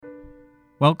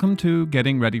Welcome to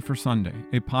Getting Ready for Sunday,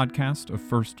 a podcast of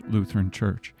First Lutheran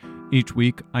Church. Each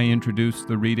week, I introduce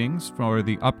the readings for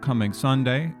the upcoming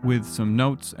Sunday with some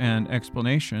notes and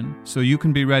explanation so you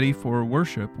can be ready for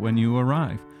worship when you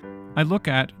arrive. I look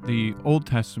at the Old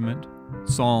Testament,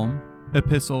 Psalm,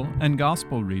 Epistle, and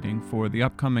Gospel reading for the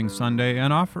upcoming Sunday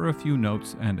and offer a few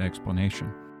notes and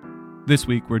explanation. This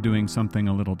week, we're doing something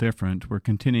a little different. We're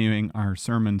continuing our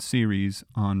sermon series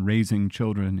on raising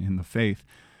children in the faith.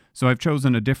 So I've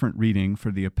chosen a different reading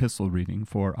for the epistle reading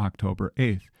for October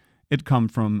 8th. It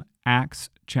comes from Acts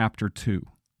chapter 2,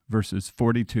 verses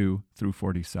 42 through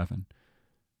 47.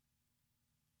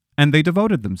 And they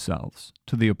devoted themselves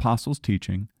to the apostles'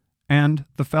 teaching and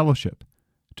the fellowship,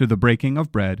 to the breaking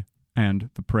of bread and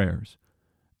the prayers.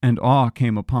 And awe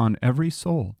came upon every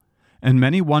soul, and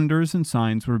many wonders and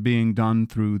signs were being done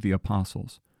through the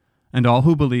apostles. And all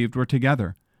who believed were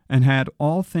together, and had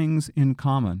all things in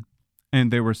common. And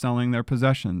they were selling their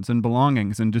possessions and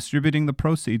belongings and distributing the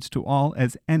proceeds to all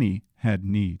as any had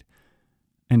need.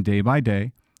 And day by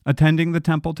day, attending the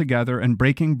temple together and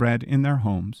breaking bread in their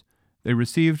homes, they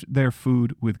received their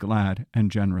food with glad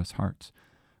and generous hearts,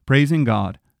 praising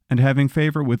God and having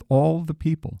favor with all the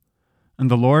people. And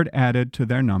the Lord added to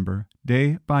their number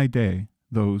day by day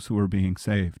those who were being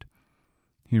saved.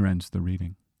 Here ends the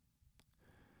reading.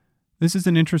 This is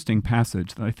an interesting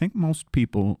passage that I think most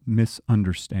people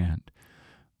misunderstand.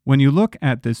 When you look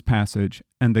at this passage,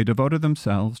 and they devoted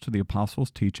themselves to the apostles'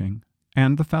 teaching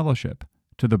and the fellowship,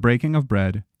 to the breaking of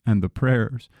bread and the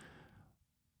prayers,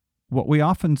 what we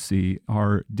often see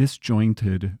are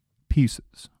disjointed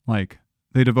pieces, like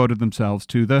they devoted themselves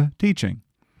to the teaching,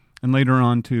 and later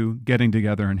on to getting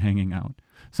together and hanging out.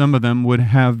 Some of them would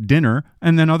have dinner,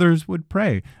 and then others would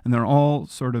pray, and they're all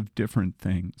sort of different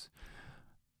things.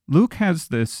 Luke has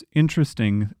this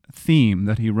interesting theme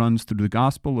that he runs through the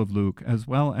Gospel of Luke as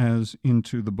well as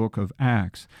into the book of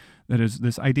Acts, that is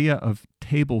this idea of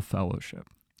table fellowship.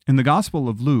 In the Gospel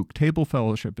of Luke, table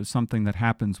fellowship is something that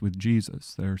happens with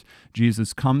Jesus.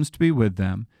 Jesus comes to be with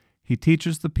them, he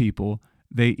teaches the people,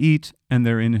 they eat, and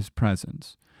they're in his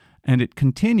presence. And it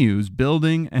continues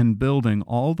building and building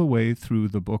all the way through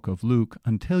the book of Luke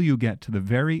until you get to the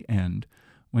very end,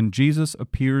 when Jesus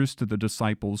appears to the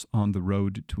disciples on the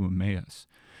road to Emmaus.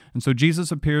 And so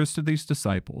Jesus appears to these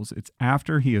disciples. It's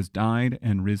after he has died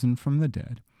and risen from the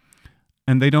dead.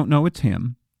 And they don't know it's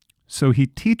him. So he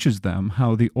teaches them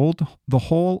how the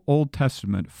whole Old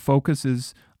Testament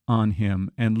focuses on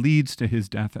him and leads to his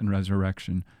death and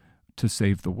resurrection to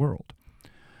save the world.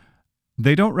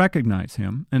 They don't recognize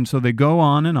him, and so they go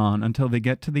on and on until they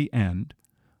get to the end.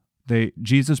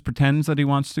 Jesus pretends that he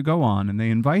wants to go on, and they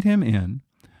invite him in.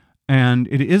 And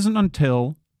it isn't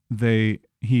until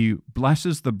he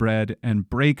blesses the bread and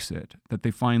breaks it that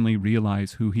they finally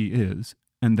realize who he is,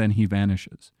 and then he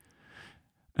vanishes.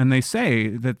 And they say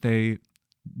that they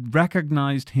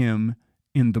recognized him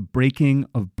in the breaking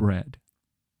of bread.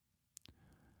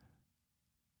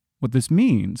 What this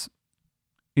means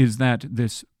is that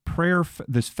this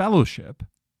fellowship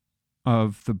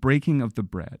of the breaking of the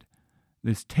bread,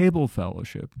 this table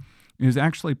fellowship, is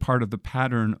actually part of the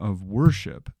pattern of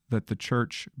worship that the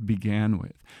church began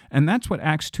with. And that's what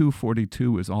Acts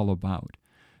 2:42 is all about,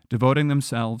 devoting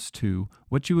themselves to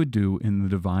what you would do in the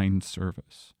divine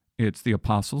service. It's the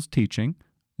apostles' teaching,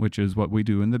 which is what we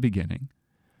do in the beginning,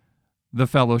 the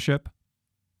fellowship,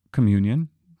 communion,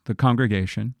 the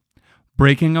congregation,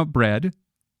 breaking of bread,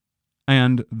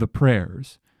 and the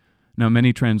prayers. Now,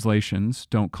 many translations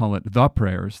don't call it the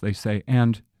prayers, they say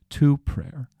and to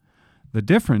prayer. The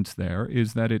difference there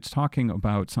is that it's talking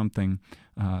about something,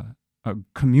 a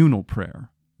communal prayer,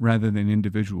 rather than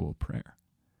individual prayer.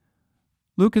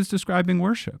 Luke is describing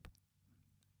worship.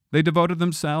 They devoted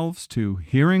themselves to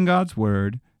hearing God's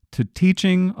word, to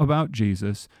teaching about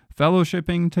Jesus,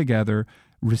 fellowshipping together,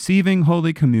 receiving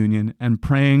Holy Communion, and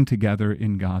praying together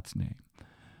in God's name.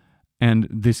 And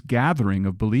this gathering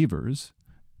of believers,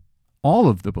 all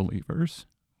of the believers,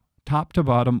 top to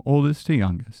bottom, oldest to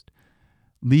youngest,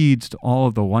 leads to all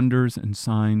of the wonders and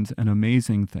signs and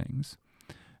amazing things.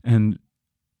 And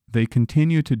they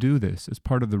continue to do this as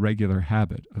part of the regular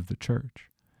habit of the church.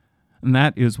 And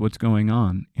that is what's going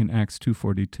on in Acts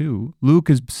 2:42. Luke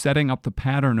is setting up the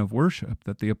pattern of worship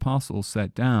that the apostles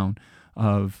set down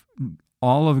of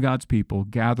all of God's people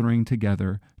gathering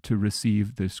together to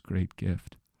receive this great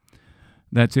gift.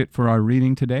 That's it for our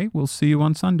reading today. We'll see you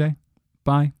on Sunday.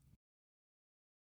 Bye.